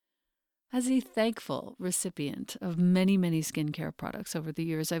As a thankful recipient of many, many skincare products over the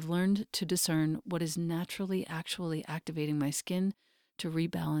years, I've learned to discern what is naturally actually activating my skin to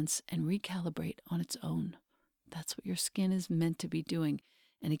rebalance and recalibrate on its own. That's what your skin is meant to be doing,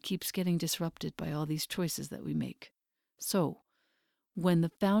 and it keeps getting disrupted by all these choices that we make. So, when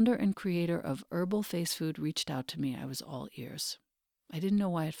the founder and creator of Herbal Face Food reached out to me, I was all ears. I didn't know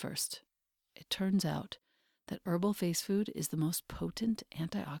why at first. It turns out that Herbal Face Food is the most potent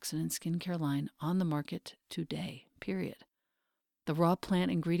antioxidant skincare line on the market today, period. The raw plant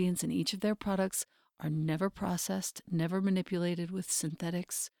ingredients in each of their products are never processed, never manipulated with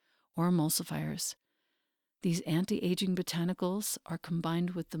synthetics or emulsifiers. These anti-aging botanicals are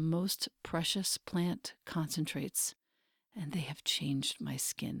combined with the most precious plant concentrates, and they have changed my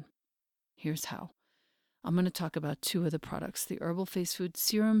skin. Here's how. I'm going to talk about two of the products, the Herbal Face Food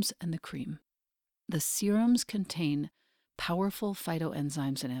serums and the cream. The serums contain powerful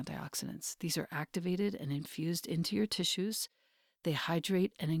phytoenzymes and antioxidants. These are activated and infused into your tissues. They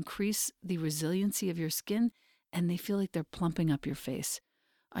hydrate and increase the resiliency of your skin, and they feel like they're plumping up your face.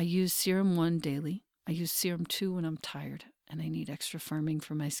 I use Serum 1 daily. I use Serum 2 when I'm tired and I need extra firming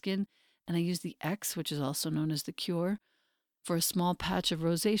for my skin. And I use the X, which is also known as the Cure, for a small patch of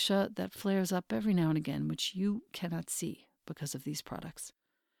rosacea that flares up every now and again, which you cannot see because of these products.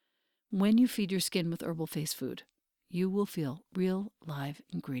 When you feed your skin with Herbal Face Food, you will feel real live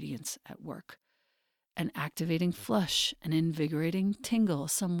ingredients at work. An activating flush, an invigorating tingle,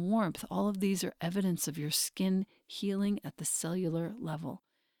 some warmth, all of these are evidence of your skin healing at the cellular level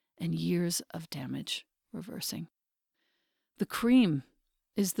and years of damage reversing. The cream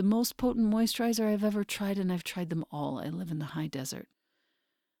is the most potent moisturizer I've ever tried, and I've tried them all. I live in the high desert.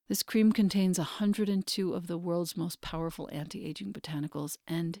 This cream contains 102 of the world's most powerful anti-aging botanicals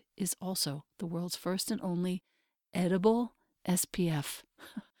and is also the world's first and only edible SPF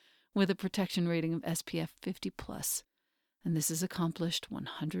with a protection rating of SPF 50+. And this is accomplished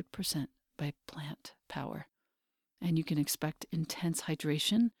 100% by plant power. And you can expect intense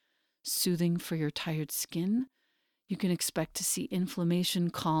hydration, soothing for your tired skin. You can expect to see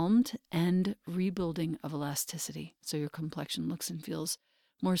inflammation calmed and rebuilding of elasticity, so your complexion looks and feels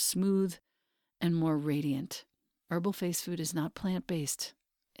more smooth and more radiant. Herbal Face Food is not plant-based.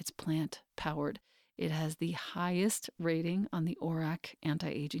 It's plant-powered. It has the highest rating on the ORAC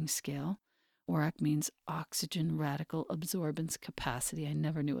anti-aging scale. ORAC means oxygen radical absorbance capacity. I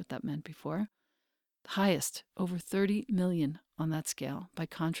never knew what that meant before. The highest, over 30 million on that scale. By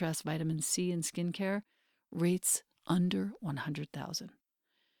contrast, vitamin C in skincare rates under 100,000.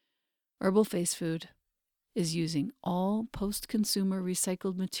 Herbal Face Food is using all post-consumer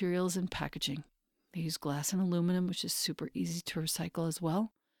recycled materials and packaging. They use glass and aluminum, which is super easy to recycle as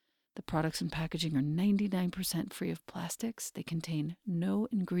well. The products and packaging are 99% free of plastics. They contain no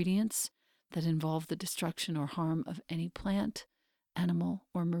ingredients that involve the destruction or harm of any plant, animal,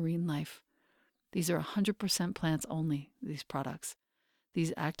 or marine life. These are 100% plants only, these products.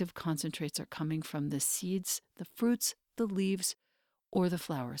 These active concentrates are coming from the seeds, the fruits, the leaves, or the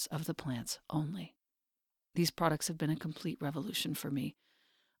flowers of the plants only. These products have been a complete revolution for me.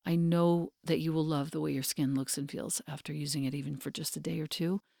 I know that you will love the way your skin looks and feels after using it even for just a day or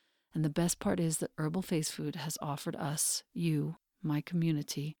two. And the best part is that Herbal Face Food has offered us, you, my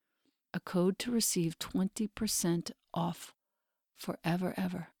community, a code to receive 20% off forever,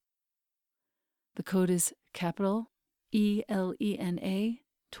 ever. The code is capital ELENA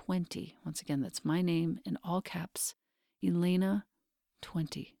 20. Once again, that's my name in all caps, Elena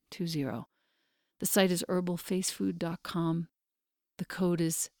 20. The site is herbalfacefood.com. The code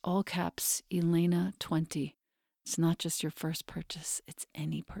is all caps Elena 20. It's not just your first purchase, it's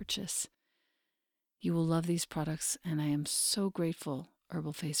any purchase. You will love these products, and I am so grateful,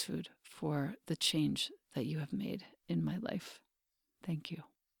 Herbal Face Food, for the change that you have made in my life. Thank you.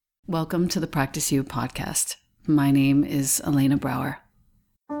 Welcome to the Practice You podcast. My name is Elena Brower.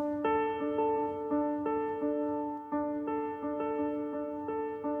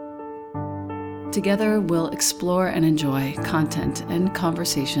 Together, we'll explore and enjoy content and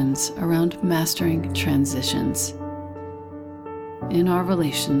conversations around mastering transitions in our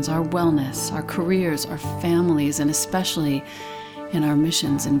relations, our wellness, our careers, our families, and especially in our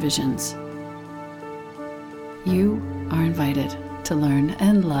missions and visions. You are invited to learn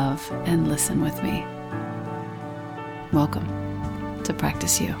and love and listen with me. Welcome to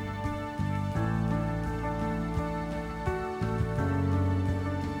Practice You.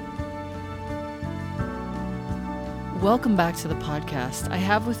 Welcome back to the podcast. I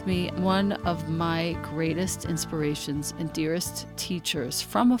have with me one of my greatest inspirations and dearest teachers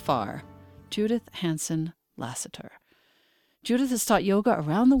from afar, Judith Hanson Lasater. Judith has taught yoga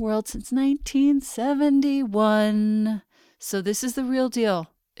around the world since 1971. So this is the real deal.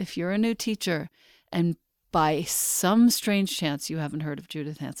 If you're a new teacher and by some strange chance you haven't heard of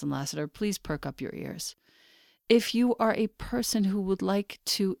Judith Hanson Lasater, please perk up your ears. If you are a person who would like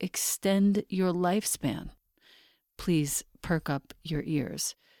to extend your lifespan, please perk up your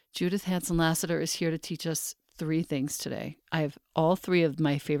ears. Judith Hanson Lasater is here to teach us 3 things today. I have all 3 of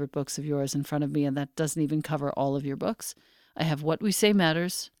my favorite books of yours in front of me, and that doesn't even cover all of your books. I have What We Say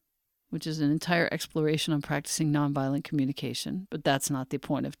Matters, which is an entire exploration on practicing nonviolent communication, but that's not the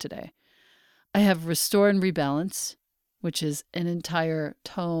point of today. I have Restore and Rebalance, which is an entire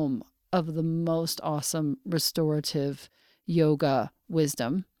tome of the most awesome restorative yoga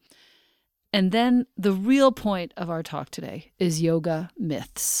wisdom. And then the real point of our talk today is Yoga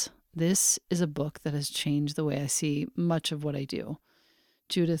Myths. This is a book that has changed the way I see much of what I do.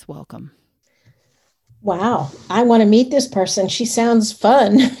 Judith, welcome. Wow, I want to meet this person. She sounds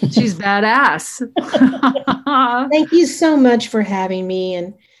fun. She's badass. Thank you so much for having me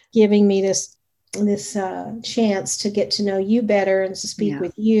and giving me this chance to get to know you better and to speak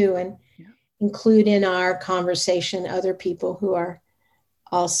with you and include in our conversation other people who are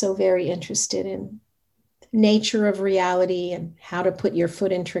also very interested in the nature of reality and how to put your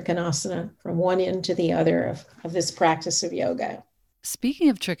foot in Trikonasana from one end to the other of this practice of yoga. Speaking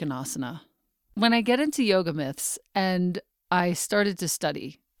of Trikonasana, when I get into Yoga Myths and I started to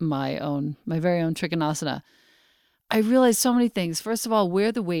study my very own Trikonasana, I realized so many things. First of all,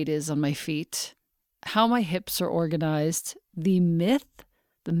 where the weight is on my feet, how my hips are organized, the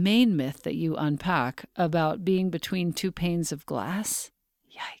main myth that you unpack about being between 2 panes of glass.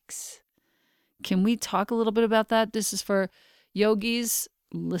 Yikes. Can we talk a little bit about that? This is for yogis.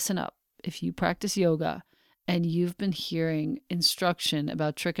 Listen up. If you practice yoga and you've been hearing instruction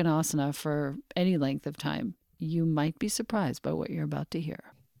about Trikonasana for any length of time, you might be surprised by what you're about to hear.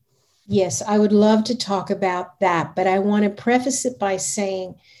 Yes, I would love to talk about that, but I want to preface it by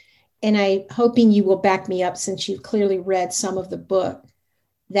saying, and I'm hoping you will back me up since you've clearly read some of the book,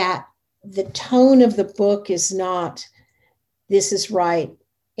 that the tone of the book is not, this is right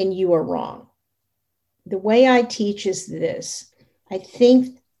and you are wrong. The way I teach is this. I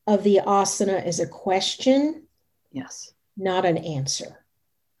think of the asana as a question, yes, not an answer.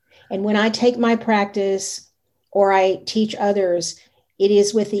 And when I take my practice or I teach others, it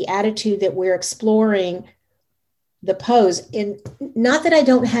is with the attitude that we're exploring the pose. And not that I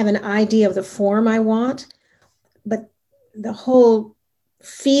don't have an idea of the form I want, but the whole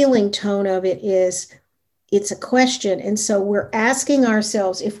feeling tone of it is, it's a question. And so we're asking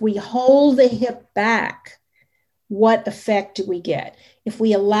ourselves, if we hold the hip back, what effect do we get? If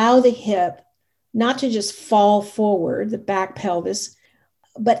we allow the hip not to just fall forward, the back pelvis,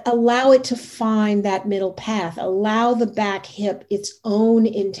 but allow it to find that middle path, allow the back hip its own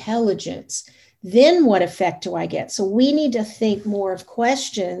intelligence, then what effect do I get? So we need to think more of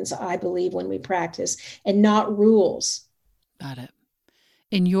questions, I believe, when we practice and not rules. Got it.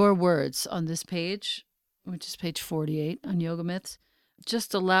 In your words on this page, which is page 48 on Yoga Myths,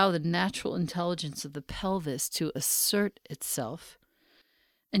 just allow the natural intelligence of the pelvis to assert itself,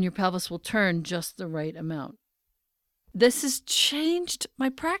 and your pelvis will turn just the right amount. This has changed my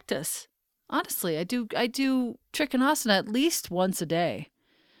practice. Honestly, I do Trikonasana at least once a day.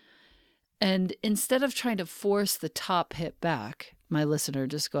 And instead of trying to force the top hip back, my listener,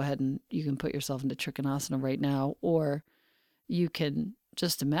 just go ahead and you can put yourself into Trikonasana right now, or you can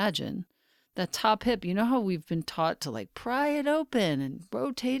just imagine that top hip. You know how we've been taught to like pry it open and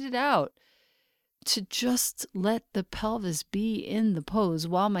rotate it out, to just let the pelvis be in the pose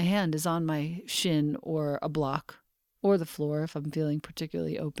while my hand is on my shin or a block or the floor if I'm feeling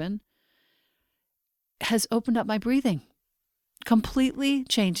particularly open, has opened up my breathing, completely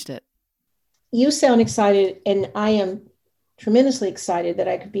changed it. You sound excited, and I am tremendously excited that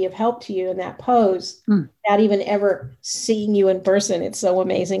I could be of help to you in that pose without even ever seeing you in person. It's so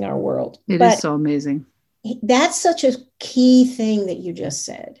amazing, our world. It is so amazing. That's such a key thing that you just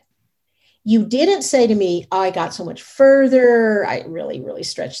said. You didn't say to me, oh, I got so much further. I really, really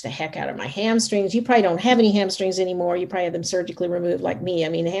stretched the heck out of my hamstrings. You probably don't have any hamstrings anymore. You probably have them surgically removed like me. I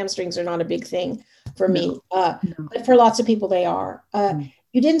mean, the hamstrings are not a big thing for me, but for lots of people, they are.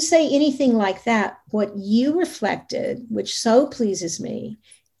 You didn't say anything like that. What you reflected, which so pleases me,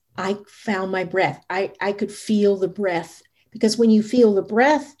 I found my breath. I could feel the breath, because when you feel the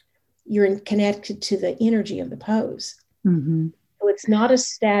breath, you're connected to the energy of the pose. Mm-hmm. So it's not a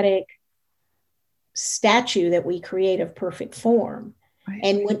static statue that we create of perfect form. Right.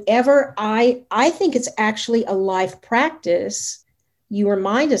 And whenever I think it's actually a life practice you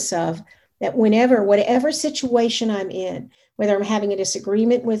remind us of, that whatever situation I'm in, whether I'm having a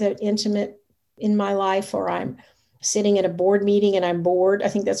disagreement with an intimate in my life, or I'm sitting at a board meeting and I'm bored. I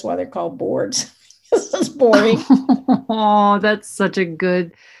think that's why they're called boards. This is boring. Oh, that's such a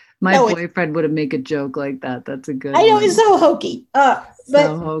good. My No, boyfriend would have make a joke like that. That's a good I know one. it's so hokey.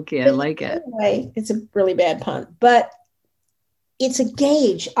 So hokey. I like it. Anyway, it's a really bad pun, but it's a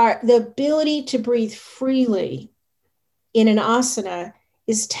gauge. The ability to breathe freely in an asana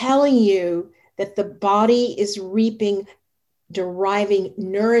is telling you that the body is deriving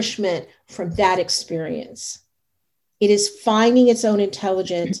nourishment from that experience. It is finding its own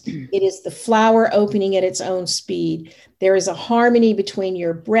intelligence. It is the flower opening at its own speed. There is a harmony between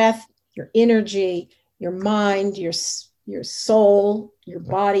your breath, your energy, your mind, your soul, your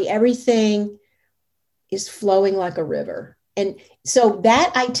body. Everything is flowing like a river. And so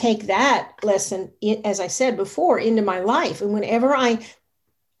that I take that lesson, as I said before, into my life. And whenever I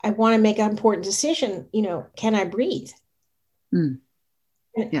want to make an important decision, can I breathe? Mm.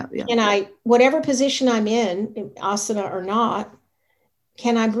 Yeah. Can whatever position I'm in, asana or not,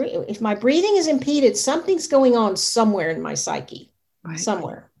 can I breathe? If my breathing is impeded, something's going on somewhere in my psyche,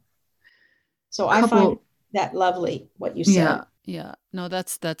 somewhere. So I find that lovely, what you said. Yeah. No,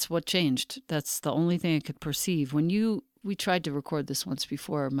 that's what changed. That's the only thing I could perceive. We tried to record this once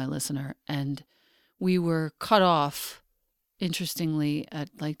before, my listener, and we were cut off, interestingly, at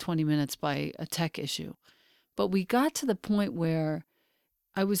like 20 minutes by a tech issue. But we got to the point where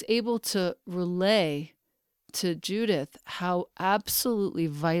I was able to relay to Judith how absolutely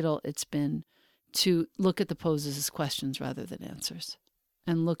vital it's been to look at the poses as questions rather than answers,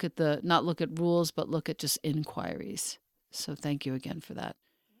 and not look at rules, but look at just inquiries. So thank you again for that.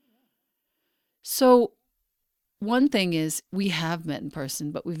 So one thing is, we have met in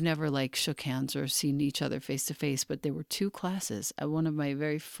person, but we've never shook hands or seen each other face to face. But there were 2 classes at one of my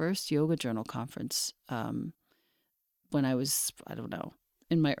very first Yoga Journal conference when I was, I don't know,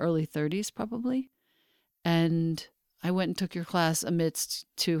 in my early 30s probably. And I went and took your class amidst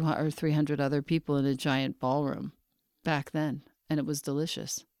 200 or 300 other people in a giant ballroom back then. And it was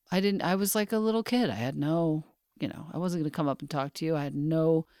delicious. I was like a little kid. I had no, I wasn't going to come up and talk to you. I had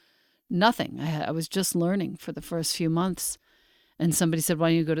nothing. I was just learning for the first few months. And somebody said, why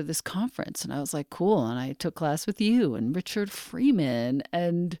don't you go to this conference? And I was like, cool. And I took class with you and Richard Freeman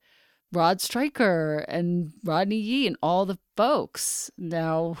and Rod Stryker and Rodney Yee and all the folks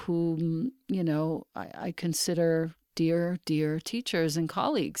now whom, I consider dear, dear teachers and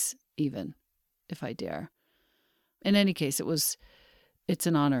colleagues, even if I dare. In any case, it's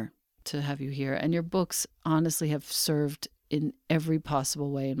an honor to have you here. And your books honestly have served in every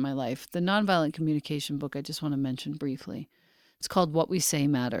possible way in my life. The Nonviolent Communication book, I just want to mention briefly. It's called What We Say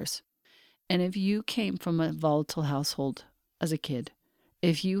Matters. And if you came from a volatile household as a kid,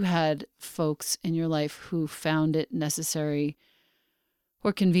 if you had folks in your life who found it necessary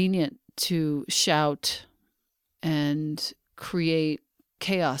or convenient to shout and create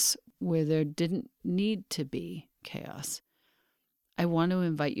chaos where there didn't need to be chaos, I want to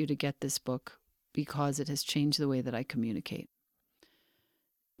invite you to get this book because it has changed the way that I communicate.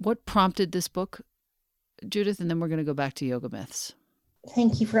 What prompted this book, Judith? And then we're going to go back to yoga myths.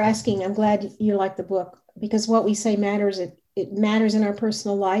 Thank you for asking. I'm glad you like the book, because what we say matters. It matters in our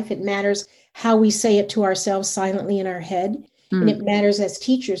personal life. It matters how we say it to ourselves silently in our head. And it matters as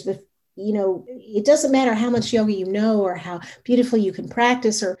teachers. It doesn't matter how much yoga you know or how beautifully you can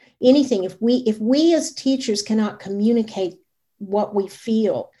practice or anything. If we as teachers cannot communicate what we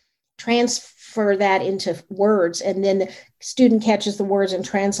feel, transfer that into words, and then the student catches the words and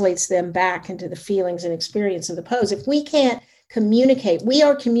translates them back into the feelings and experience of the pose. If we can't communicate, we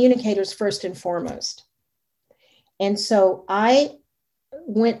are communicators first and foremost. And so I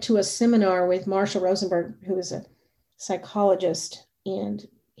went to a seminar with Marshall Rosenberg, who is a psychologist, and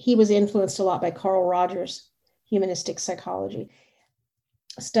he was influenced a lot by Carl Rogers' humanistic psychology.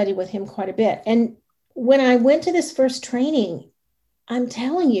 I studied with him quite a bit. And when I went to this first training, I'm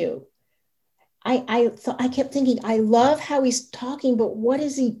telling you, I kept thinking, I love how he's talking, but what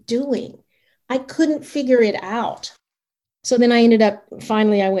is he doing? I couldn't figure it out. So then I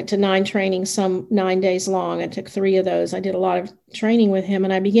finally I went to 9 trainings, some 9 days long. I took 3 of those. I did a lot of training with him,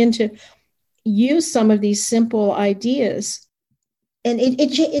 and I began to use some of these simple ideas, and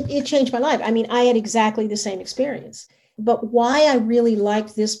it changed my life. I mean, I had exactly the same experience. But why I really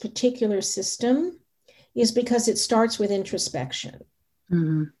like this particular system is because it starts with introspection.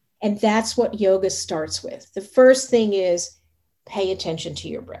 Mm-hmm. And that's what yoga starts with. The first thing is pay attention to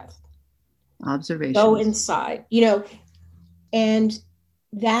your breath. Observation. Go inside, and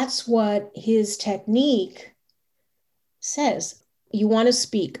that's what his technique says. You want to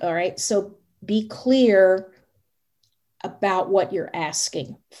speak, all right? So be clear about what you're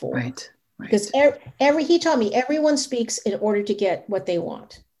asking for. Right. Because he taught me everyone speaks in order to get what they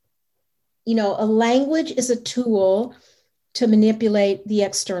want. A language is a tool to manipulate the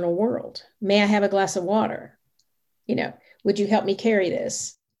external world. May I have a glass of water? Would you help me carry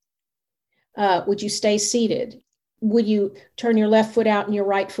this? Would you stay seated? Would you turn your left foot out and your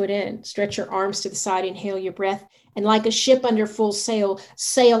right foot in? Stretch your arms to the side, inhale your breath, and like a ship under full sail,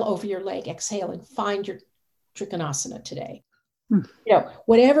 sail over your leg, exhale, and find your Trikonasana today.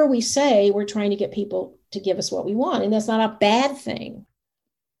 Whatever we say, we're trying to get people to give us what we want, and that's not a bad thing.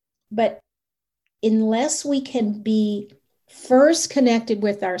 But unless we can be first connected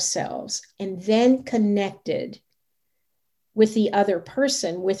with ourselves and then connected with the other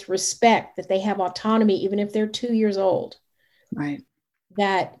person with respect, that they have autonomy, even if they're 2 years old, right,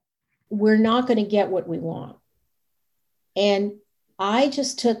 that we're not going to get what we want. And I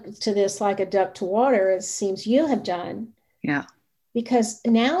just took to this like a duck to water, as it seems you have done. Yeah. Because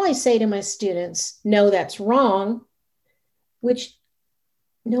now I say to my students, no, that's wrong, which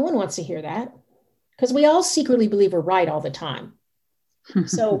no one wants to hear that, because we all secretly believe we're right all the time.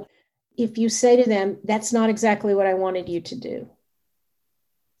 So if you say to them, that's not exactly what I wanted you to do.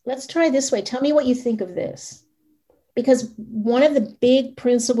 Let's try this way. Tell me what you think of this. Because one of the big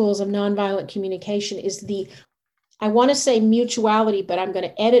principles of nonviolent communication is I want to say mutuality, but I'm going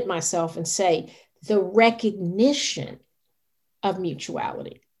to edit myself and say the recognition of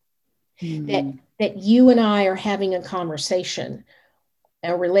mutuality. That you and I are having a conversation,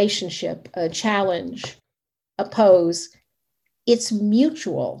 a relationship, a challenge, a pose. It's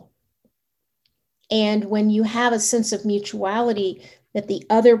mutual. And when you have a sense of mutuality, that the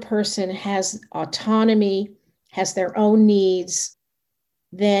other person has autonomy, has their own needs,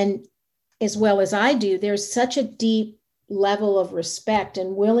 then as well as I do, there's such a deep level of respect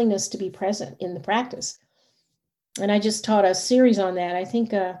and willingness to be present in the practice. And I just taught a series on that. I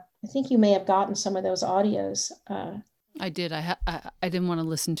think you may have gotten some of those audios. I did. I didn't want to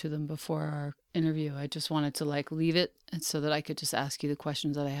listen to them before our interview. I just wanted to leave it, and so that I could just ask you the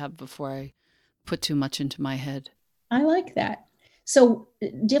questions that I have before I put too much into my head. I like that. So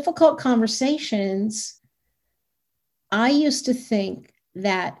difficult conversations, I used to think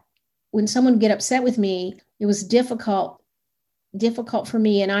that when someone would get upset with me, it was difficult for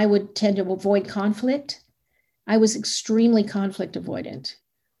me, and I would tend to avoid conflict. I was extremely conflict avoidant.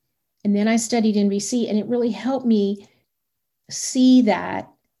 And then I studied NVC, and it really helped me see that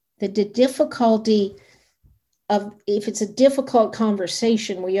the difficulty of, if it's a difficult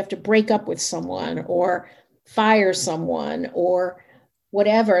conversation where you have to break up with someone or fire someone or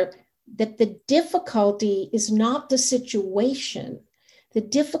whatever, that the difficulty is not the situation. The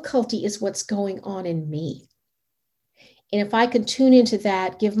difficulty is what's going on in me. And if I can tune into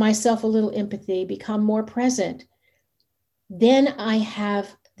that, give myself a little empathy, become more present, then I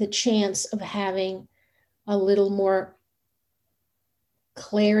have the chance of having a little more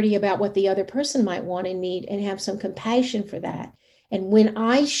clarity about what the other person might want and need, and have some compassion for that. And when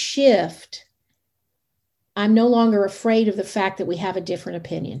I shift, I'm no longer afraid of the fact that we have a different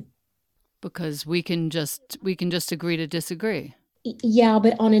opinion. Because we can just agree to disagree. Yeah,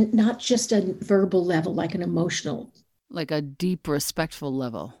 but on not just a verbal level, like an emotional. Like a deep, respectful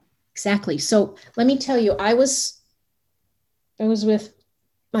level. Exactly. So let me tell you, I was with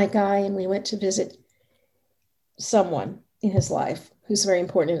my guy, and we went to visit someone in his life who's very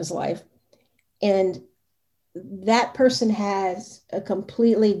important in his life. And that person has a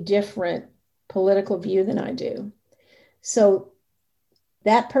completely different political view than I do. So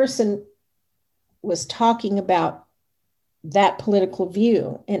that person was talking about that political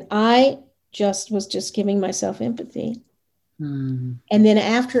view, and I was giving myself empathy. And then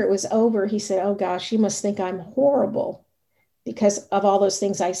after it was over, he said, "Oh gosh, you must think I'm horrible because of all those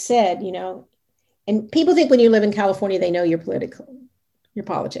things I said, And people think when you live in California, they know your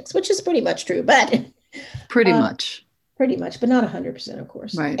politics, which is pretty much true, but pretty much, but not 100%, of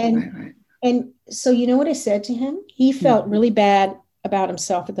course. Right. And so, you know what I said to him? He felt really bad about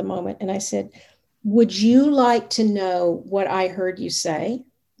himself at the moment. And I said, "Would you like to know what I heard you say?"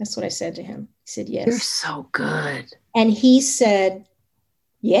 That's what I said to him. He said, "Yes." You're so good. And he said,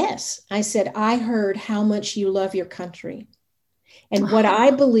 "Yes." I said, "I heard how much you love your country. And what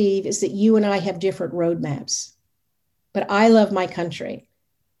I believe is that you and I have different roadmaps, but I love my country.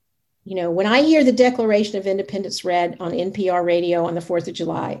 When I hear the Declaration of Independence read on NPR radio on the 4th of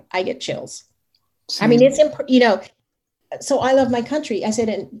July, I get chills." Same. I mean, it's, so I love my country. I said,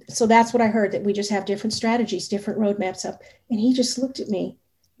 and so that's what I heard, that we just have different strategies, different roadmaps up. And he just looked at me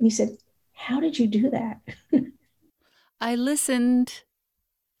and he said, "How did you do that?" I listened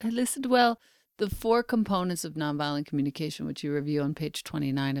well. The 4 components of nonviolent communication, which you review on page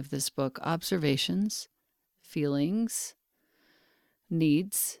 29 of this book: observations, feelings,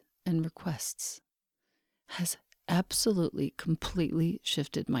 needs, and requests, has absolutely, completely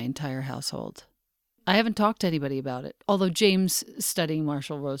shifted my entire household. I haven't talked to anybody about it, although James is studying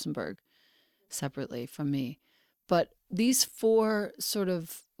Marshall Rosenberg separately from me. But these 4 sort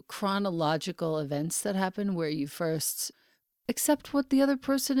of chronological events that happen, where you first accept what the other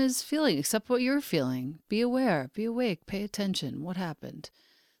person is feeling, accept what you're feeling, be aware, be awake, pay attention, what happened.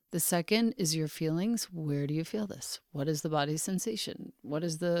 The second is your feelings. Where do you feel this? What is the body's sensation? What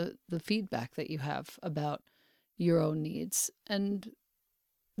is the feedback that you have about your own needs and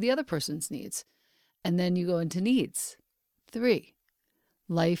the other person's needs? And then you go into needs. 3,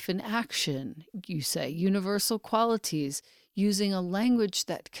 life in action, you say, universal qualities, using a language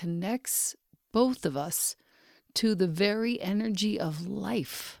that connects both of us to the very energy of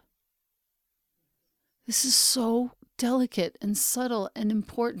life. This is so delicate and subtle and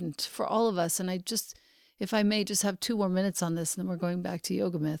important for all of us. And I just, if I may just have 2 more minutes on this, and then we're going back to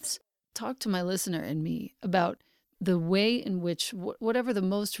yoga myths, talk to my listener and me about the way in which, whatever the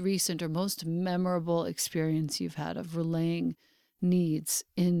most recent or most memorable experience you've had of relaying needs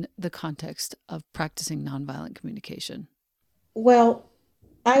in the context of practicing nonviolent communication. Well,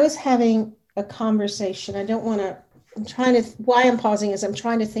 I was having a conversation. Why I'm pausing is I'm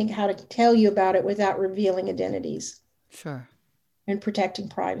trying to think how to tell you about it without revealing identities. Sure. And protecting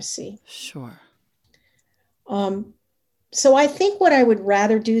privacy. Sure. So I think what I would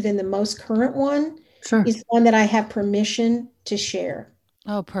rather do than the most current one is one that I have permission to share.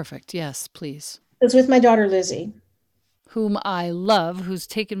 Oh, perfect. Yes, please. It's with my daughter, Lizzie. Whom I love, who's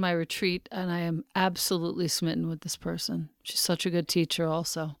taken my retreat, and I am absolutely smitten with this person. She's such a good teacher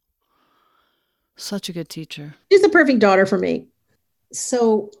also. Such a good teacher. She's the perfect daughter for me.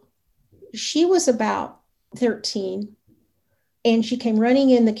 So she was about 13, and she came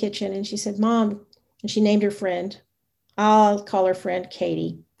running in the kitchen, and she said, "Mom," and she named her friend. I'll call her friend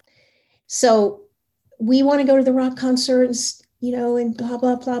Katie. "So we want to go to the rock concert, and blah,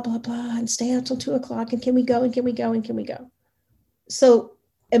 blah, blah, blah, blah, and stay out till 2:00. And can we go? And can we go? And can we go?" So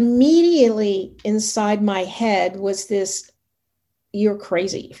immediately inside my head was this, "You're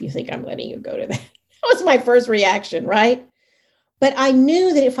crazy if you think I'm letting you go to that." That was my first reaction, right? But I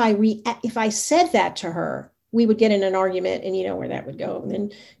knew that if I said that to her, we would get in an argument, and you know where that would go. And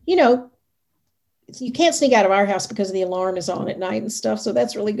then, you can't sneak out of our house because the alarm is on at night and stuff. So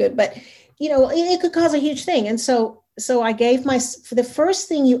that's really good. But, it could cause a huge thing. And so I gave for the first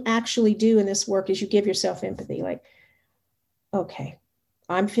thing you actually do in this work is you give yourself empathy. Like, okay,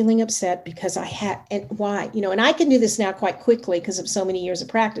 I'm feeling upset because and why? And I can do this now quite quickly because of so many years of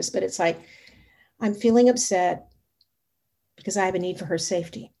practice, but it's like, I'm feeling upset because I have a need for her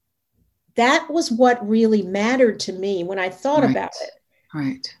safety. That was what really mattered to me when I thought about it.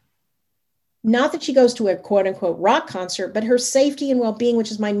 Right. Not that she goes to a quote unquote rock concert, but her safety and well-being, which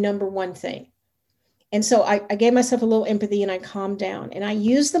is my number one thing. And so I gave myself a little empathy and I calmed down. And I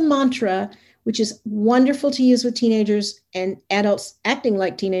used the mantra, which is wonderful to use with teenagers and adults acting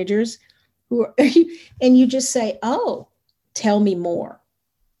like teenagers, and you just say, "Oh, tell me more."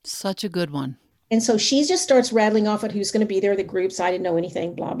 Such a good one. And so she just starts rattling off at who's going to be there, the groups. I didn't know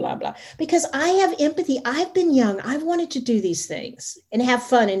anything, blah, blah, blah. Because I have empathy. I've been young. I've wanted to do these things and have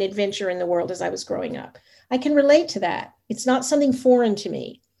fun and adventure in the world as I was growing up. I can relate to that. It's not something foreign to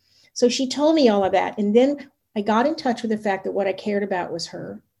me. So she told me all of that. And then I got in touch with the fact that what I cared about was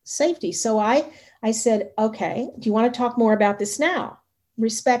her safety. So I said, "Okay, do you want to talk more about this now?"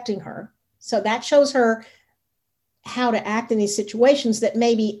 Respecting her. So that shows her how to act in these situations that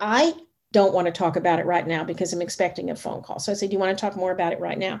maybe I don't want to talk about it right now because I'm expecting a phone call. So I said, "Do you want to talk more about it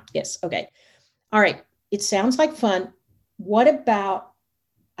right now?" "Yes." "Okay. All right. It sounds like fun. What about,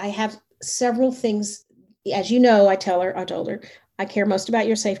 I have several things, as you know," I told her, "I care most about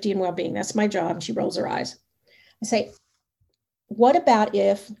your safety and well-being. That's my job." And she rolls her eyes. I say, "What about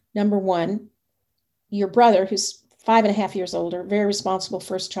if, number one, your brother, who's 5.5 years older, very responsible,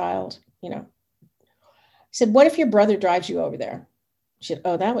 first child, I said, what if your brother drives you over there?" She said,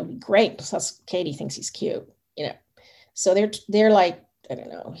 "Oh, that would be great. Plus Katie thinks he's cute, So they're like, I don't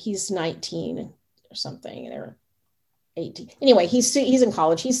know, he's 19 or something, and they're 18. Anyway, he's in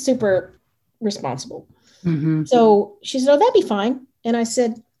college. He's super responsible. Mm-hmm. So she said, "Oh, that'd be fine." And I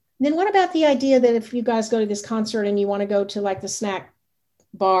said, "Then what about the idea that if you guys go to this concert and you want to go to like the snack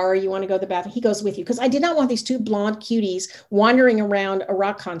bar, you want to go to the bathroom, he goes with you?" Because I did not want these 2 blonde cuties wandering around a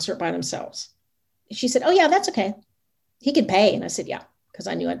rock concert by themselves. She said, "Oh yeah, that's okay. He could pay." And I said, "Yeah," because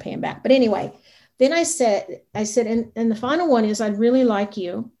I knew I'd pay him back. But anyway, then I said, and the final one is, "I'd really like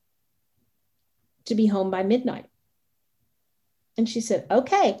you to be home by midnight. And she said,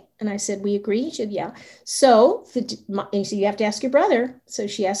 okay. And I said, we agree? She said, yeah. So, and so you have to ask your brother. So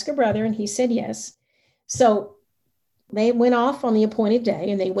she asked her brother and he said yes. So they went off on the appointed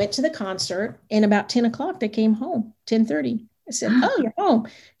day and they went to the concert. And about 10 o'clock, they came home, 10:30. I said, oh, you're home.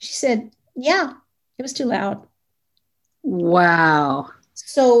 She said, yeah, it was too loud. Wow.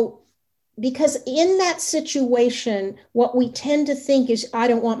 So, because in that situation, what we tend to think is, I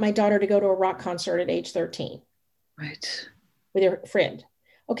don't want my daughter to go to a rock concert at age 13. Right. With her friend.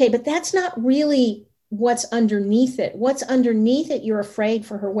 Okay, but that's not really what's underneath it. What's underneath it, you're afraid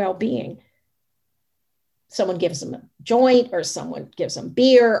for her well-being. Someone gives them a joint or someone gives them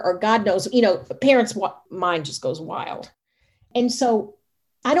beer or God knows, parents' mind just goes wild. And so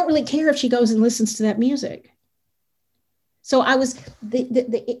I don't really care if she goes and listens to that music. So I was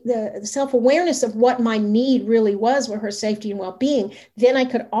the self-awareness of what my need really was for her safety and well-being. Then I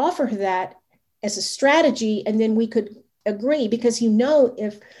could offer her that as a strategy, and then we could agree, because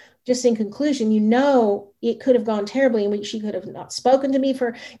if just in conclusion, it could have gone terribly and she could have not spoken to me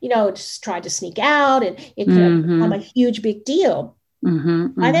for, just tried to sneak out, and it could have become a huge big deal.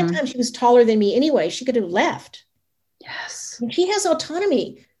 By that time, she was taller than me anyway. She could have left. Yes. And she has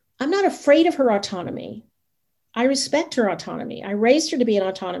autonomy. I'm not afraid of her autonomy. I respect her autonomy. I raised her to be an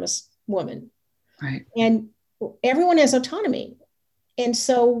autonomous woman. Right. And everyone has autonomy. And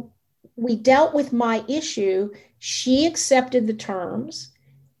so we dealt with my issue. She accepted the terms.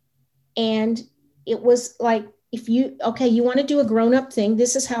 And it was like, you want to do a grown-up thing.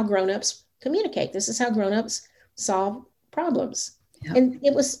 This is how grown-ups communicate. This is how grown-ups solve problems. Yep. And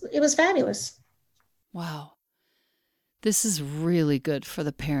it was fabulous. Wow. This is really good for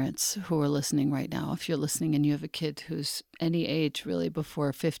the parents who are listening right now. If you're listening and you have a kid who's any age really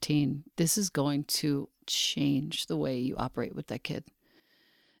before 15, this is going to change the way you operate with that kid.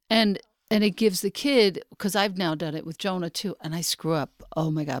 And it gives the kid, because I've now done it with Jonah too, and I screw up, oh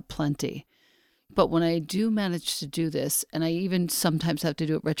my God, plenty. But when I do manage to do this, and I even sometimes have to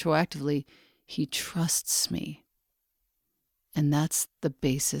do it retroactively, he trusts me. And that's the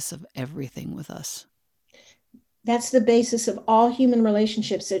basis of everything with us. That's the basis of all human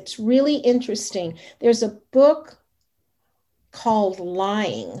relationships. It's really interesting. There's a book called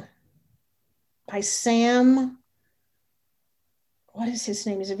Lying by Sam. What is his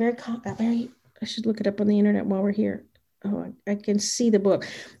name? He's a very, I should look it up on the internet while we're here. Oh, I can see the book.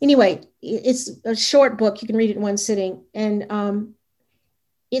 Anyway, it's a short book. You can read it in one sitting. And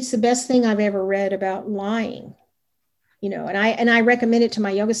it's the best thing I've ever read about lying. And I recommend it to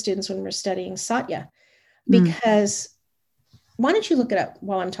my yoga students when we're studying Satya. Because why don't you look it up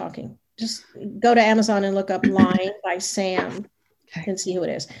while I'm talking? Just go to Amazon and look up Lying by Sam and see who it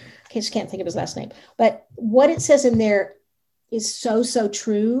is. I just can't think of his last name. But what it says in there is so, so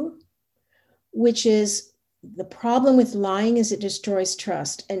true, which is the problem with lying is it destroys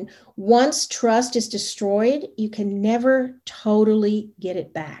trust. And once trust is destroyed, you can never totally get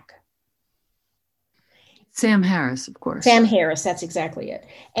it back. Sam Harris, of course. Sam Harris, that's exactly it.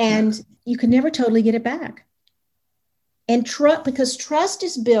 And you can never totally get it back. And because trust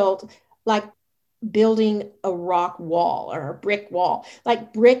is built like building a rock wall or a brick wall,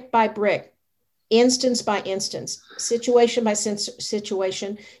 like brick by brick, instance by instance, situation by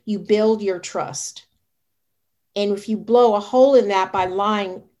situation, you build your trust. And if you blow a hole in that by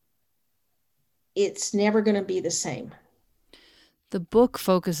lying, it's never going to be the same. The book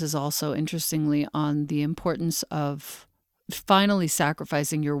focuses also, interestingly, on the importance of finally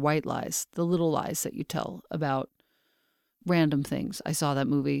sacrificing your white lies, the little lies that you tell about random things. I saw that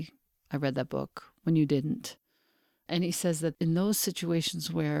movie. I read that book when you didn't. And he says that in those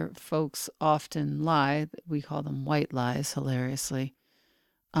situations where folks often lie, we call them white lies, hilariously,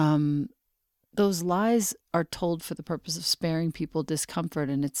 those lies are told for the purpose of sparing people discomfort,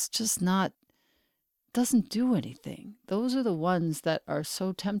 and it's just not, doesn't do anything. Those are the ones that are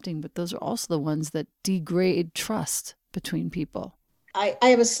so tempting, but those are also the ones that degrade trust between people. I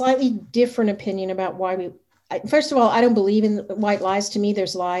have a slightly different opinion about why first of all, I don't believe in white lies. To me,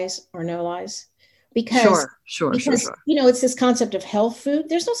 there's lies or no lies. Because, sure. It's this concept of health food.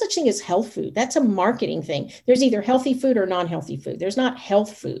 There's no such thing as health food. That's a marketing thing. There's either healthy food or non-healthy food. There's not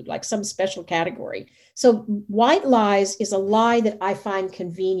health food, like some special category. So white lies is a lie that I find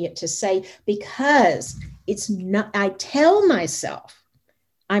convenient to say because it's not, I tell myself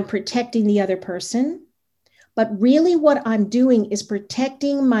I'm protecting the other person, but really what I'm doing is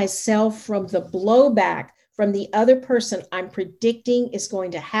protecting myself from the blowback from the other person I'm predicting is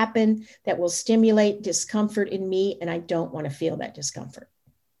going to happen that will stimulate discomfort in me, and I don't want to feel that discomfort.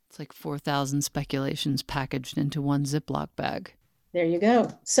 It's like 4,000 speculations packaged into one Ziploc bag. There you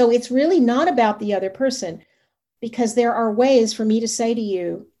go. So it's really not about the other person, because there are ways for me to say to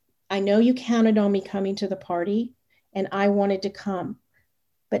you, I know you counted on me coming to the party and I wanted to come,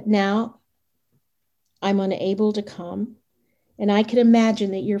 but now I'm unable to come. And I can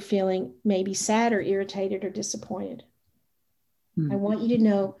imagine that you're feeling maybe sad or irritated or disappointed. I want you to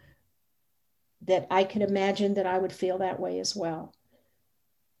know that I could imagine that I would feel that way as well.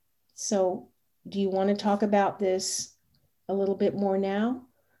 So do you want to talk about this a little bit more now?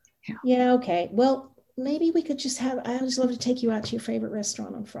 Yeah, okay. Well, maybe we could just have, I would just love to take you out to your favorite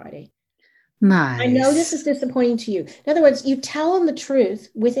restaurant on Friday. Nice. I know this is disappointing to you. In other words, you tell them the truth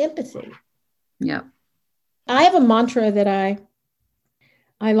with empathy. Yep. I have a mantra that I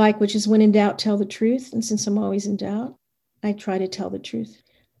like, which is when in doubt, tell the truth. And since I'm always in doubt, I try to tell the truth.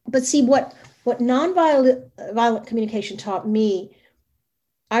 But see, what nonviolent communication taught me,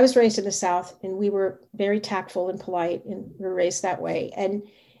 I was raised in the South and we were very tactful and polite and we were raised that way. And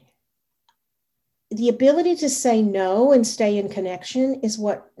the ability to say no and stay in connection is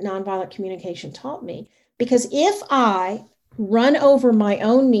what nonviolent communication taught me. Because if I run over my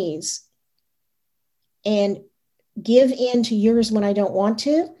own needs and give in to yours when I don't want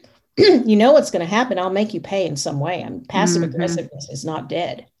to, you know what's going to happen. I'll make you pay in some way. Passive aggressiveness is not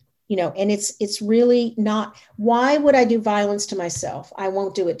dead, and it's really not. Why would I do violence to myself? I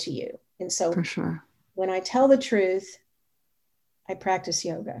won't do it to you. And so for sure, when I tell the truth, I practice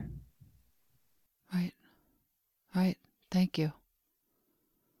yoga. Right. Thank you.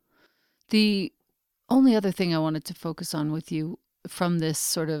 The only other thing I wanted to focus on with you from this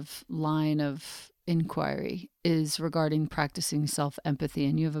sort of line of inquiry is regarding practicing self-empathy.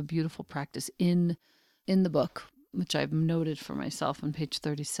 And you have a beautiful practice in the book, which I've noted for myself on page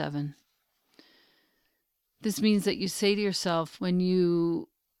 37. This means that you say to yourself, when you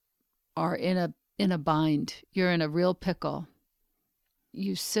are in a bind, you're in a real pickle,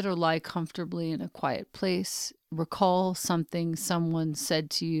 you sit or lie comfortably in a quiet place, recall something someone said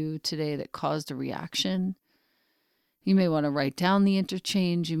to you today that caused a reaction. You may want to write down the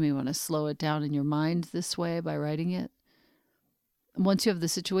interchange. You may want to slow it down in your mind this way by writing it. And once you have the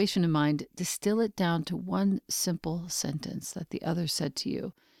situation in mind, distill it down to one simple sentence that the other said to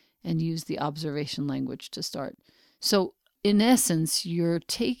you and use the observation language to start. So in essence, you're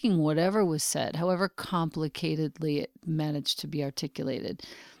taking whatever was said, however complicatedly it managed to be articulated,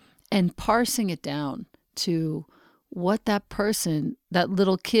 and parsing it down to what that person, that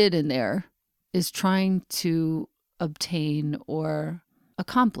little kid in there, is trying to obtain or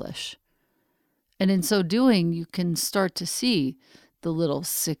accomplish. And in so doing, you can start to see the little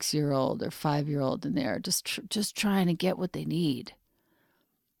 6-year-old or 5-year-old in there just trying to get what they need.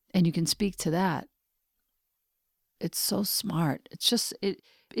 And you can speak to that. It's so smart. It's just,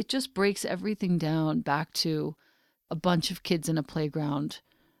 it just breaks everything down back to a bunch of kids in a playground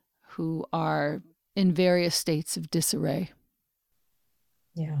who are in various states of disarray.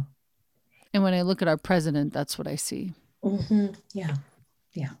 Yeah. And when I look at our president, that's what I see. Mm-hmm. Yeah.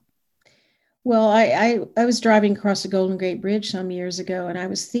 Yeah. Well, I was driving across the Golden Gate Bridge some years ago, and I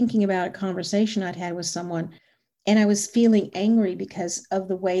was thinking about a conversation I'd had with someone, and I was feeling angry because of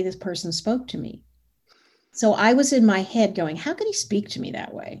the way this person spoke to me. So I was in my head going, how could he speak to me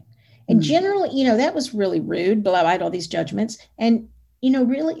that way? And generally, that was really rude, blah, I had all these judgments. And,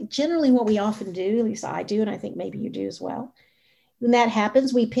 really, generally what we often do, at least I do, and I think maybe you do as well, when that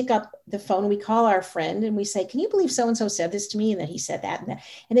happens, we pick up the phone, we call our friend and we say, can you believe so-and-so said this to me? And that he said that and that.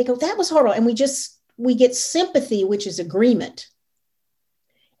 And they go, that was horrible. And we get sympathy, which is agreement.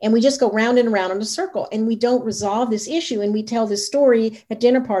 And we just go round and around in a circle, and we don't resolve this issue. And we tell this story at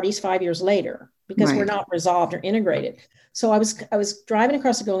dinner parties 5 years later because we're not resolved or integrated. So I was driving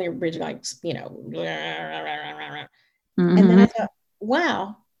across the Golden Gate Bridge, like, and then I thought,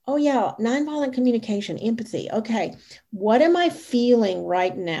 wow, oh yeah, nonviolent communication, empathy. Okay, what am I feeling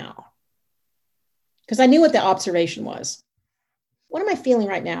right now? Because I knew what the observation was. What am I feeling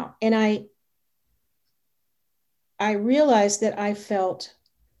right now? And I realized that I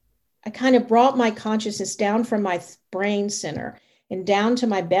kind of brought my consciousness down from my brain center and down to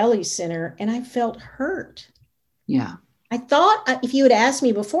my belly center, and I felt hurt. Yeah. I thought if you had asked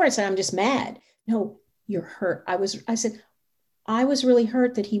me before, I'd say, I'm just mad. No, you're hurt. I said, I was really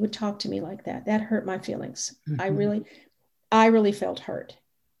hurt that he would talk to me like that. That hurt my feelings. Mm-hmm. I really felt hurt.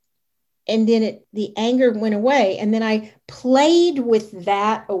 And then the anger went away. And then I played with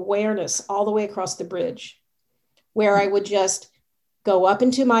that awareness all the way across the bridge, where I would just go up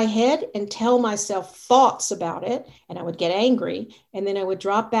into my head and tell myself thoughts about it. And I would get angry. And then I would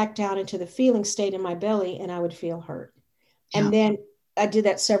drop back down into the feeling state in my belly, and I would feel hurt. Yeah. And then I did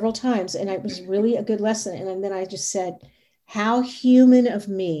that several times, and it was really a good lesson. And then I just said, how human of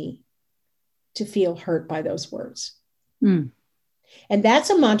me to feel hurt by those words. Mm. And that's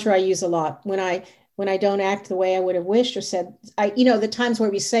a mantra I use a lot when I don't act the way I would have wished or said. The times where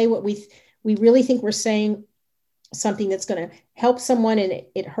we say what we really think we're saying something that's going to help someone and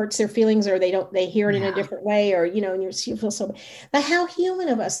it hurts their feelings, or they hear it in a different way, or and you feel so. But how human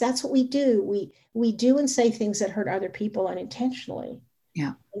of us! That's what we do. We do and say things that hurt other people unintentionally.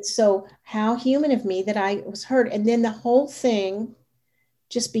 Yeah. And so, how human of me that I was hurt, and then the whole thing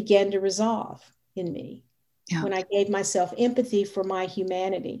just began to resolve in me. Yeah. When I gave myself empathy for my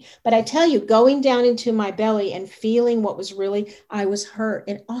humanity. But I tell you, going down into my belly and feeling what was really, I was hurt.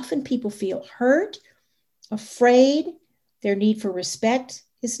 And often people feel hurt, afraid, their need for respect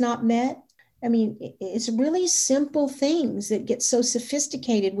is not met. I mean, it's really simple things that get so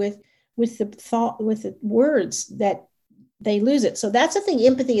sophisticated with the thought, with the words, that they lose it. So that's the thing.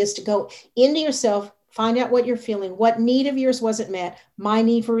 Empathy is to go into yourself, find out what you're feeling, what need of yours wasn't met. My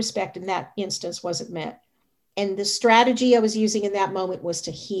need for respect in that instance wasn't met. And the strategy I was using in that moment was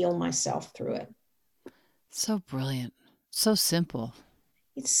to heal myself through it. So brilliant. So simple.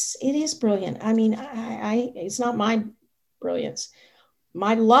 It is brilliant. I mean, it's not my brilliance.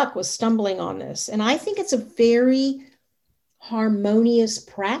 My luck was stumbling on this. And I think it's a very harmonious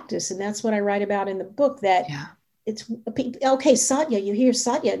practice. And that's what I write about in the book, that it's, okay, Satya, you hear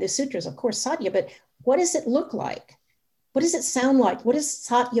Satya in the sutras, of course, Satya, but what does it look like? What does it sound like? What does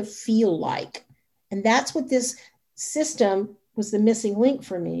Satya feel like? And that's what this system was, the missing link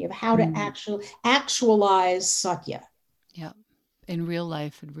for me, of how to actualize Satya. Yeah. In real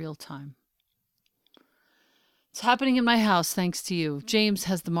life, in real time. It's happening in my house, thanks to you. James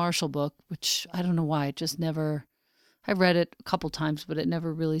has the Marshall book, which I don't know why, it just never, I read it a couple times, but it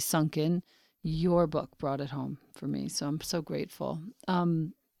never really sunk in. Your book brought it home for me, so I'm so grateful.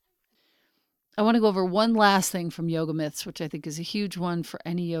 I want to go over one last thing from Yoga Myths, which I think is a huge one for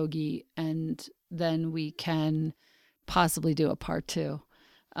any yogi, and then we can possibly do a part 2.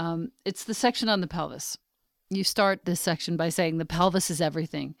 It's the section on the pelvis. You start this section by saying the pelvis is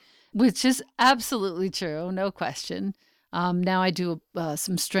everything, which is absolutely true, no question. Now I do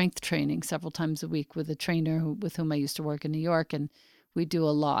some strength training several times a week with a trainer with whom I used to work in New York, and we do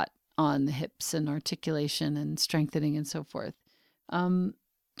a lot on the hips and articulation and strengthening and so forth.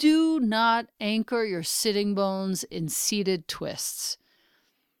 Do not anchor your sitting bones in seated twists.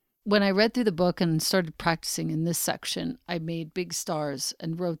 When I read through the book and started practicing in this section, I made big stars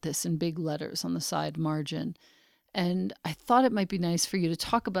and wrote this in big letters on the side margin. And I thought it might be nice for you to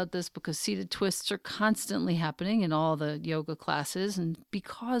talk about this, because seated twists are constantly happening in all the yoga classes. And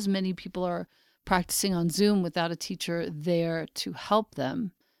because many people are practicing on Zoom without a teacher there to help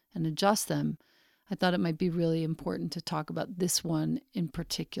them and adjust them, I thought it might be really important to talk about this one in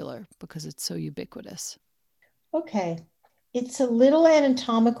particular, because it's so ubiquitous. Okay. It's a little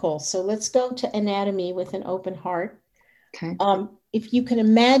anatomical, so let's go to anatomy with an open heart. Okay. If you can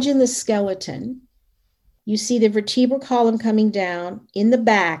imagine the skeleton, you see the vertebral column coming down in the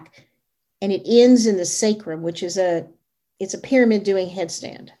back, and it ends in the sacrum, which is it's a pyramid doing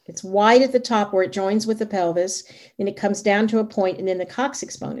headstand. It's wide at the top where it joins with the pelvis, then it comes down to a point, and then the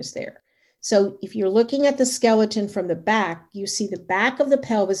coccyx bone is there. So if you're looking at the skeleton from the back, you see the back of the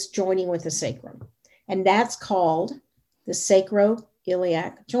pelvis joining with the sacrum. And that's called the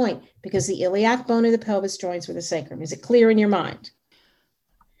sacroiliac joint, because the iliac bone of the pelvis joins with the sacrum. Is it clear in your mind?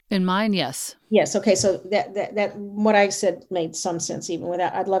 In mine, yes. Yes. Okay. So that what I said made some sense even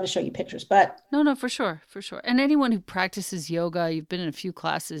without. I'd love to show you pictures, but no, for sure. And anyone who practices yoga, you've been in a few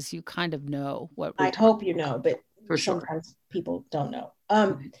classes, you kind of know what. I hope you know, but for sometimes sure. people don't know.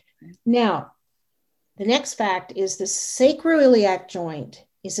 Now, the next fact is the sacroiliac joint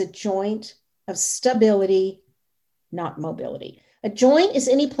is a joint of stability, not mobility. A joint is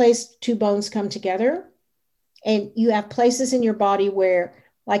any place two bones come together, and you have places in your body where,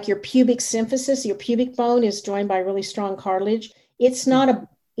 like your pubic symphysis, your pubic bone is joined by really strong cartilage. It's not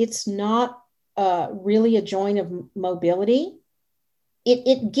really a joint of mobility.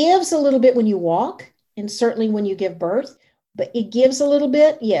 It gives a little bit when you walk, and certainly when you give birth, but it gives a little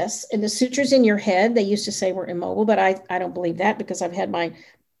bit, yes. And the sutures in your head, they used to say were immobile, but I don't believe that, because I've had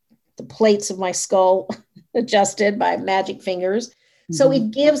the plates of my skull adjusted by magic fingers. Mm-hmm. So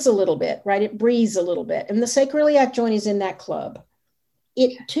it gives a little bit, right? It breathes a little bit. And the sacroiliac joint is in that club.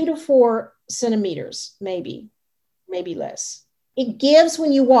 2 to 4 centimeters, maybe less. It gives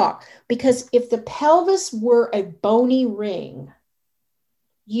when you walk, because if the pelvis were a bony ring,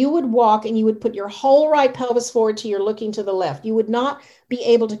 you would walk and you would put your whole right pelvis forward till you're looking to the left. You would not be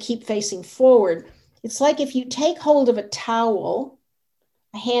able to keep facing forward. It's like if you take hold of a towel,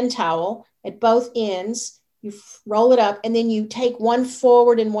 a hand towel at both ends, You roll it up, and then you take one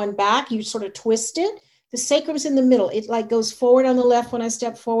forward and one back. You sort of twist it. The sacrum's in the middle. It like goes forward on the left when I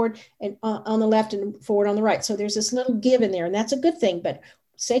step forward, and on the left and forward on the right. So there's this little give in there, and that's a good thing. But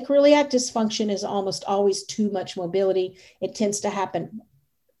sacroiliac dysfunction is almost always too much mobility. It tends to happen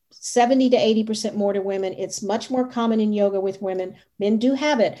 70 to 80% more to women. It's much more common in yoga with women. Men do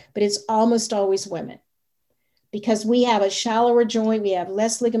have it, but it's almost always women, because we have a shallower joint. We have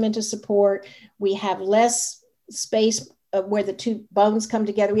less ligamentous support. We have less space where the two bones come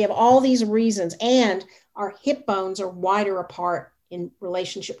together. We have all these reasons, and our hip bones are wider apart in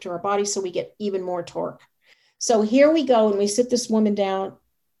relationship to our body, so we get even more torque. So here we go, and we sit this woman down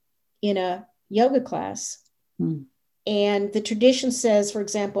in a yoga class. And the tradition says, for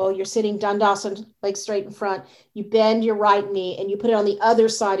example, you're sitting Dandasana, legs straight in front. You bend your right knee and you put it on the other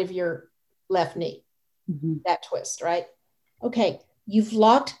side of your left knee. That twist, right? Okay, you've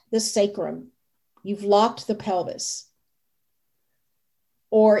locked the sacrum. You've locked the pelvis.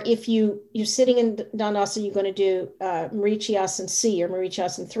 Or if you're sitting in Dandasana, you're going to do Marichiyasana C or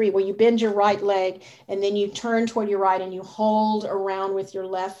Marichiyasana 3, where you bend your right leg and then you turn toward your right and you hold around with your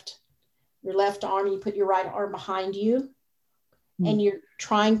left arm. You put your right arm behind you and you're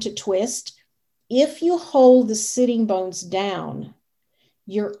trying to twist. If you hold the sitting bones down,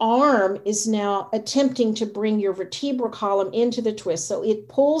 your arm is now attempting to bring your vertebral column into the twist. So it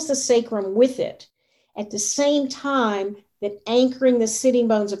pulls the sacrum with it at the same time that anchoring the sitting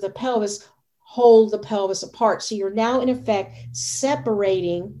bones of the pelvis hold the pelvis apart. So you're now in effect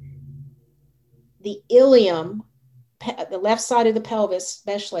separating the ilium, the left side of the pelvis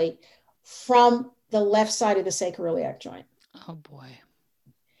especially, from the left side of the sacroiliac joint. Oh boy.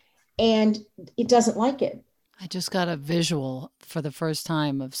 And it doesn't like it. I just got a visual for the first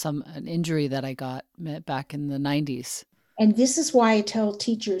time of an injury that I got back in the 90s. And this is why I tell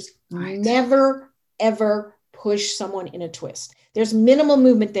teachers, never, ever push someone in a twist. There's minimal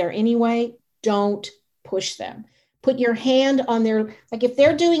movement there anyway. Don't push them. Put your hand on their, like if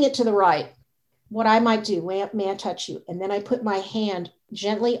they're doing it to the right, what I might do, may I touch you? And then I put my hand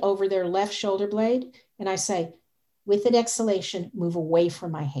gently over their left shoulder blade. And I say, with an exhalation, move away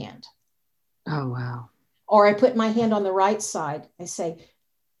from my hand. Oh, wow. Or I put my hand on the right side. I say,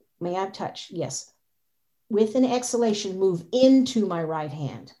 may I touch? Yes. With an exhalation, move into my right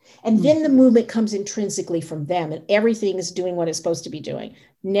hand. And then the movement comes intrinsically from them, and everything is doing what it's supposed to be doing.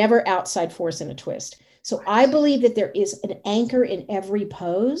 Never outside force in a twist. So I believe that there is an anchor in every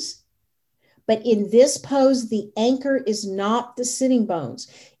pose. But in this pose, the anchor is not the sitting bones.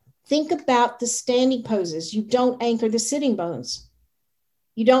 Think about the standing poses. You don't anchor the sitting bones.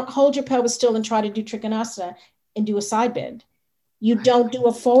 You don't hold your pelvis still and try to do Trikonasana and do a side bend. You don't do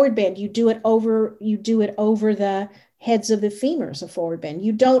a forward bend. You do it over the heads of the femurs, a forward bend.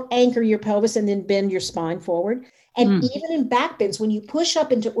 You don't anchor your pelvis and then bend your spine forward. And even in back bends, when you push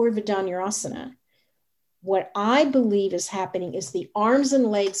up into Urdhva Dhanurasana, what I believe is happening is the arms and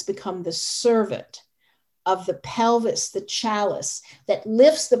legs become the servant of the pelvis, the chalice that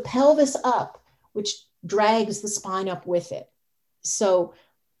lifts the pelvis up, which drags the spine up with it. So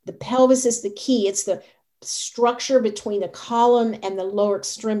the pelvis is the key. It's the structure between the column and the lower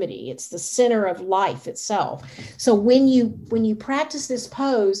extremity. It's the center of life itself. So when you practice this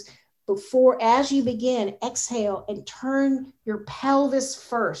pose, as you begin, exhale and turn your pelvis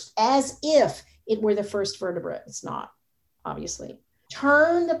first, as if it were the first vertebra. It's not, obviously.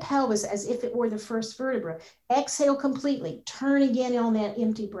 Turn the pelvis as if it were the first vertebra. Exhale completely. Turn again on that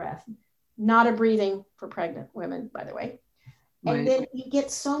empty breath. Not a breathing for pregnant women, by the way. And then you get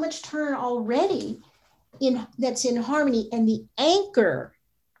so much turn already that's in harmony. And the anchor,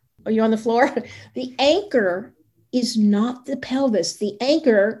 are you on the floor? The anchor is not the pelvis. The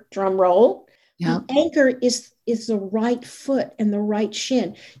anchor, drum roll, the anchor is the right foot and the right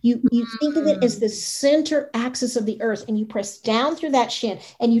shin. You think of it as the center axis of the earth, and you press down through that shin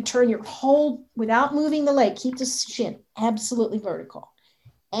and you turn your whole, without moving the leg, keep the shin absolutely vertical.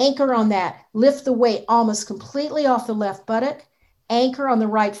 Anchor on that, lift the weight almost completely off the left buttock, anchor on the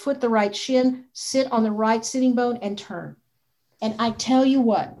right foot, the right shin, sit on the right sitting bone and turn. And I tell you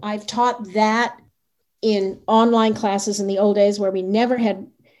what, I've taught that in online classes in the old days where we never had,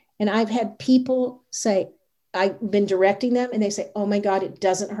 and I've had people say, I've been directing them and they say, oh my God, it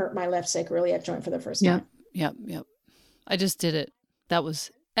doesn't hurt my left sacroiliac joint for the first time. Yep. I just did it. That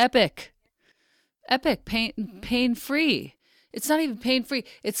was epic. Pain-free. It's not even pain-free.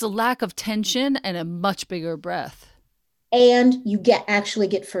 It's a lack of tension and a much bigger breath. And you actually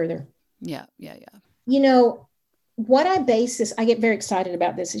get further. Yeah. You know, what I base this, I get very excited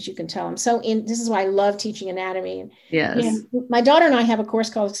about this, as you can tell. This is why I love teaching anatomy. Yes. My daughter and I have a course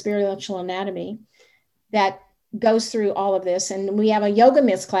called Experiential Anatomy. that goes through all of this. And we have a yoga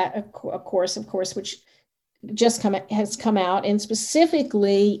myths class, a course, of course, which has come out. And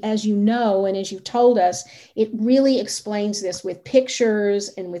specifically, as you know, and as you've told us, it really explains this with pictures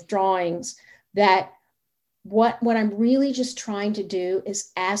and with drawings, that what I'm really just trying to do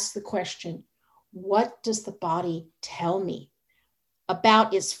is ask the question, what does the body tell me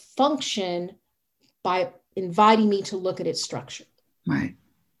about its function by inviting me to look at its structure? Right.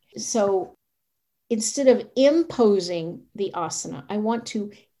 So instead of imposing the asana, I want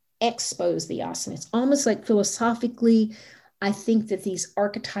to expose the asana. It's almost like philosophically, I think that these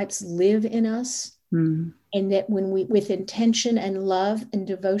archetypes live in us. Mm. And that when we, with intention and love and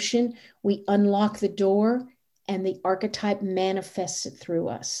devotion, we unlock the door and the archetype manifests it through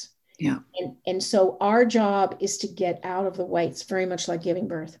us. Yeah. And so our job is to get out of the way. It's very much like giving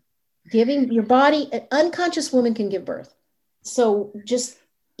birth. Giving your body, an unconscious woman can give birth. So just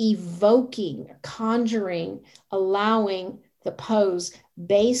evoking, conjuring, allowing the pose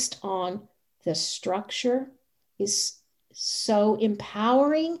based on the structure is so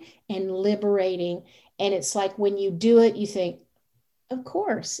empowering and liberating. And it's like when you do it, you think, of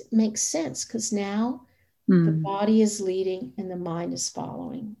course, it makes sense, because now the body is leading and the mind is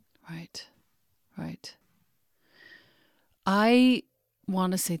following. Right. Right. I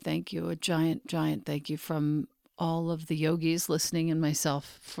want to say thank you, a giant, giant thank you from all of the yogis listening and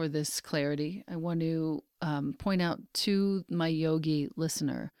myself for this clarity. I want to point out to my yogi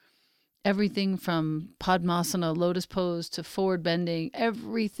listener, everything from Padmasana, lotus pose, to forward bending,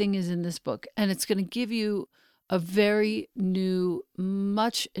 everything is in this book. And it's going to give you a very new,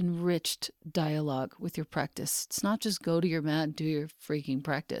 much enriched dialogue with your practice. It's not just go to your mat and do your freaking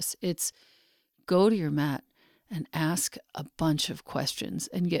practice. It's go to your mat and ask a bunch of questions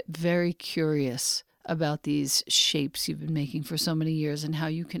and get very curious about these shapes you've been making for so many years and how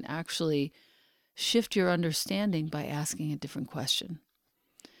you can actually shift your understanding by asking a different question.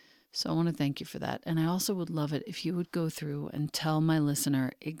 So I want to thank you for that. And I also would love it if you would go through and tell my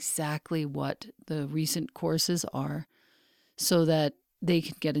listener exactly what the recent courses are so that they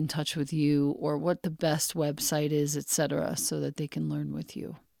can get in touch with you, or what the best website is, etc., so that they can learn with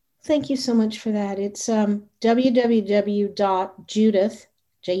you. Thank you so much for that. It's www.judith,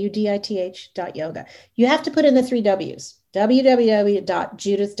 JUDITH.yoga. You have to put in the 3 W's,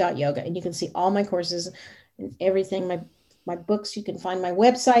 www.judith.yoga, and you can see all my courses and everything, my books. You can find my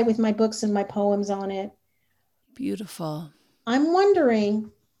website with my books and my poems on it. Beautiful. I'm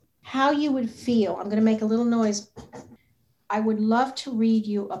wondering how you would feel. I'm going to make a little noise. I would love to read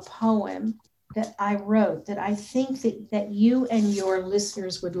you a poem that I wrote that I think that you and your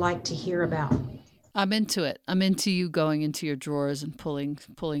listeners would like to hear about. I'm into it. I'm into you going into your drawers and pulling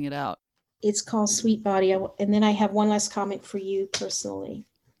it out. It's called Sweet Body. And then I have one last comment for you personally.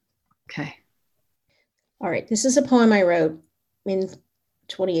 Okay. All right. This is a poem I wrote in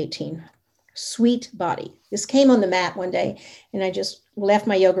 2018. Sweet Body. This came on the mat one day, and I just left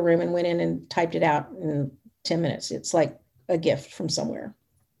my yoga room and went in and typed it out in 10 minutes. It's like a gift from somewhere.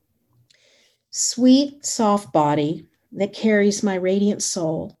 Sweet, soft body that carries my radiant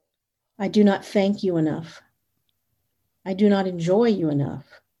soul, I do not thank you enough. I do not enjoy you enough.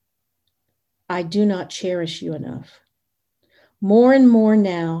 I do not cherish you enough. More and more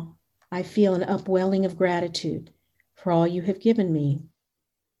now, I feel an upwelling of gratitude for all you have given me,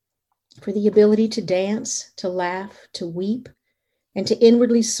 for the ability to dance, to laugh, to weep, and to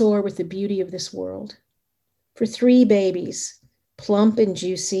inwardly soar with the beauty of this world. For 3 babies, plump and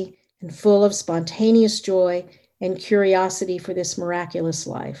juicy and full of spontaneous joy and curiosity for this miraculous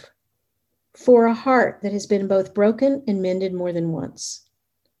life. For a heart that has been both broken and mended more than once.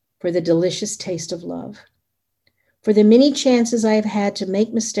 For the delicious taste of love. For the many chances I have had to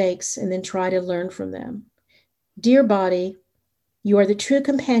make mistakes and then try to learn from them. Dear body, you are the true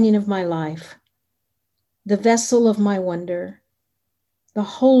companion of my life, the vessel of my wonder, the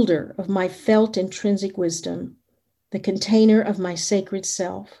holder of my felt intrinsic wisdom, the container of my sacred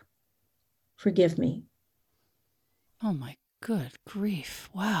self. Forgive me. Oh my good grief.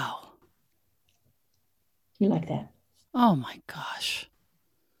 Wow. You like that? Oh my gosh.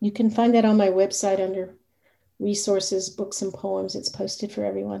 You can find that on my website under resources, books, and poems. It's posted for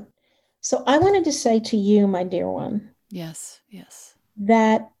everyone. So I wanted to say to you, my dear one, Yes, yes.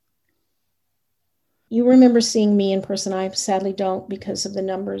 that you remember seeing me in person. I sadly don't because of the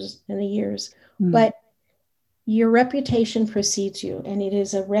numbers and the years, but your reputation precedes you, and it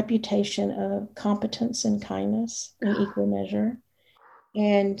is a reputation of competence and kindness in equal measure.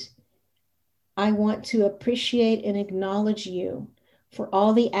 And I want to appreciate and acknowledge you for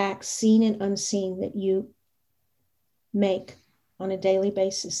all the acts, seen and unseen, that you make on a daily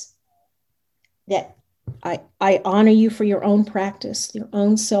basis that I honor you for your own practice, your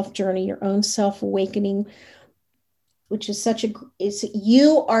own self journey, your own self awakening, which is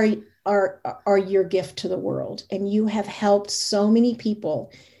you are your gift to the world, and you have helped so many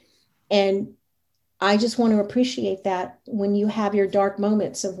people. And I just want to appreciate that when you have your dark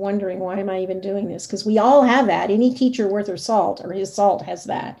moments of wondering, why am I even doing this? Because we all have that. Any teacher worth her salt or his salt has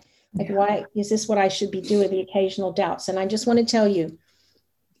that. Like, Yeah. why is this what I should be doing? The occasional doubts. And I just want to tell you,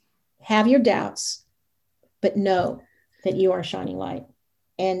 have your doubts, but know that you are a shining light.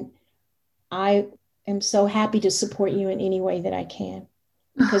 And I am so happy to support you in any way that I can,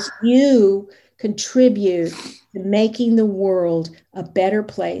 because you contribute to making the world a better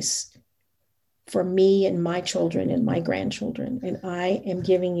place for me and my children and my grandchildren. And I am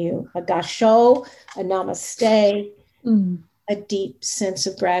giving you a gasho, a namaste, a deep sense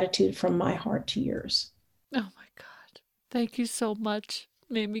of gratitude from my heart to yours. Oh my God. Thank you so much.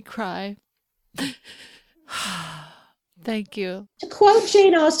 Made me cry. Thank you. To quote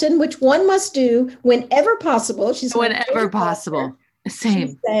Jane Austen, which one must do whenever possible, Whenever possible. Same.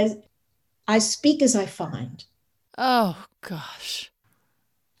 She says, I speak as I find. Oh gosh.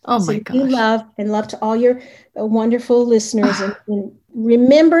 Oh So my you gosh. love, and love to all your wonderful listeners. And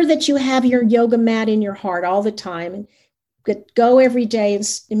remember that you have your yoga mat in your heart all the time. And go every day and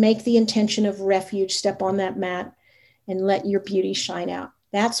make the intention of refuge. Step on that mat and let your beauty shine out.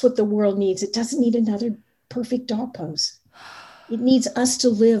 That's what the world needs. It doesn't need another perfect dog pose. It needs us to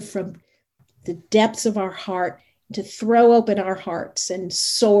live from the depths of our heart, to throw open our hearts and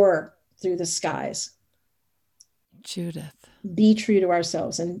soar through the skies. Judith. Be true to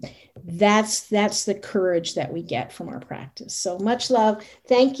ourselves. And that's the courage that we get from our practice. So much love.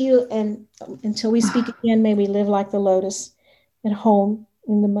 Thank you. And until we speak again, may we live like the lotus at home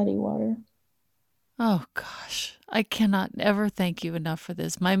in the muddy water. Oh gosh. I cannot ever thank you enough for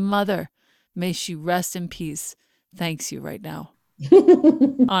this. My mother, may she rest in peace, thanks you right now.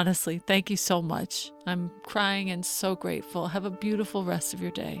 Honestly, thank you so much. I'm crying and so grateful. Have a beautiful rest of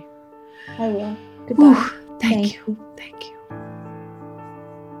your day. I will. Goodbye. Thank you. Thank you.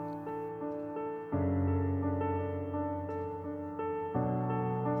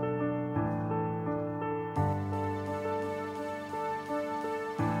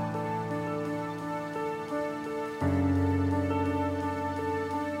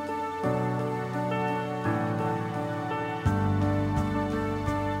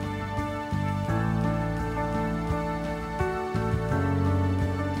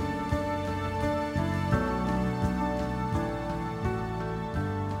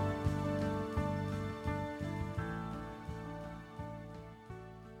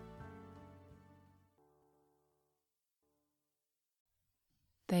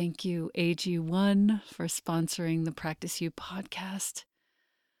 Thank you, AG1, for sponsoring the Practice You podcast.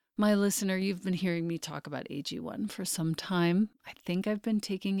 My listener, you've been hearing me talk about AG1 for some time. I think I've been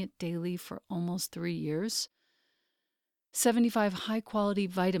taking it daily for almost 3 years. 75 high-quality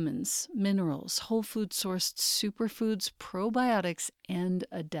vitamins, minerals, whole food sourced superfoods, probiotics, and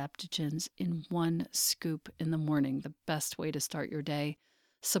adaptogens in one scoop in the morning. The best way to start your day.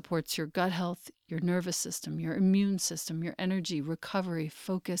 Supports your gut health, your nervous system, your immune system, your energy, recovery,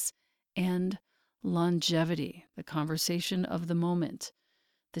 focus, and longevity, the conversation of the moment.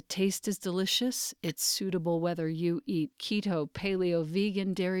 The taste is delicious. It's suitable whether you eat keto, paleo,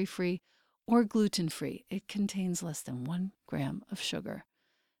 vegan, dairy-free, or gluten-free. It contains less than 1 gram of sugar.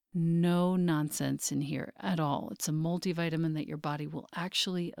 No nonsense in here at all. It's a multivitamin that your body will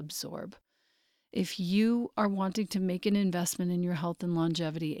actually absorb. If you are wanting to make an investment in your health and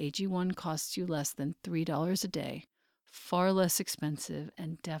longevity, AG1 costs you less than $3 a day, far less expensive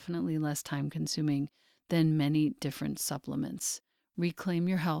and definitely less time-consuming than many different supplements. Reclaim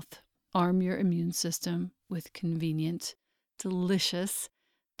your health, arm your immune system with convenient, delicious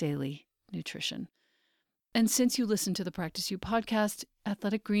daily nutrition. And since you listen to the Practice You podcast,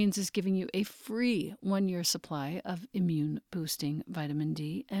 Athletic Greens is giving you a free 1-year supply of immune-boosting vitamin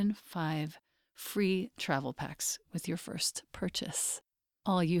D and 5 free travel packs with your first purchase.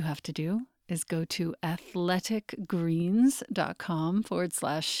 All you have to do is go to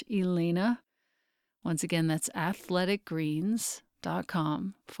athleticgreens.com/Elena. Once again, that's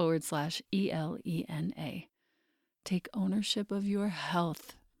athleticgreens.com/ELENA. Take ownership of your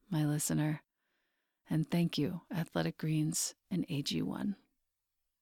health, my listener. And thank you, Athletic Greens and AG1.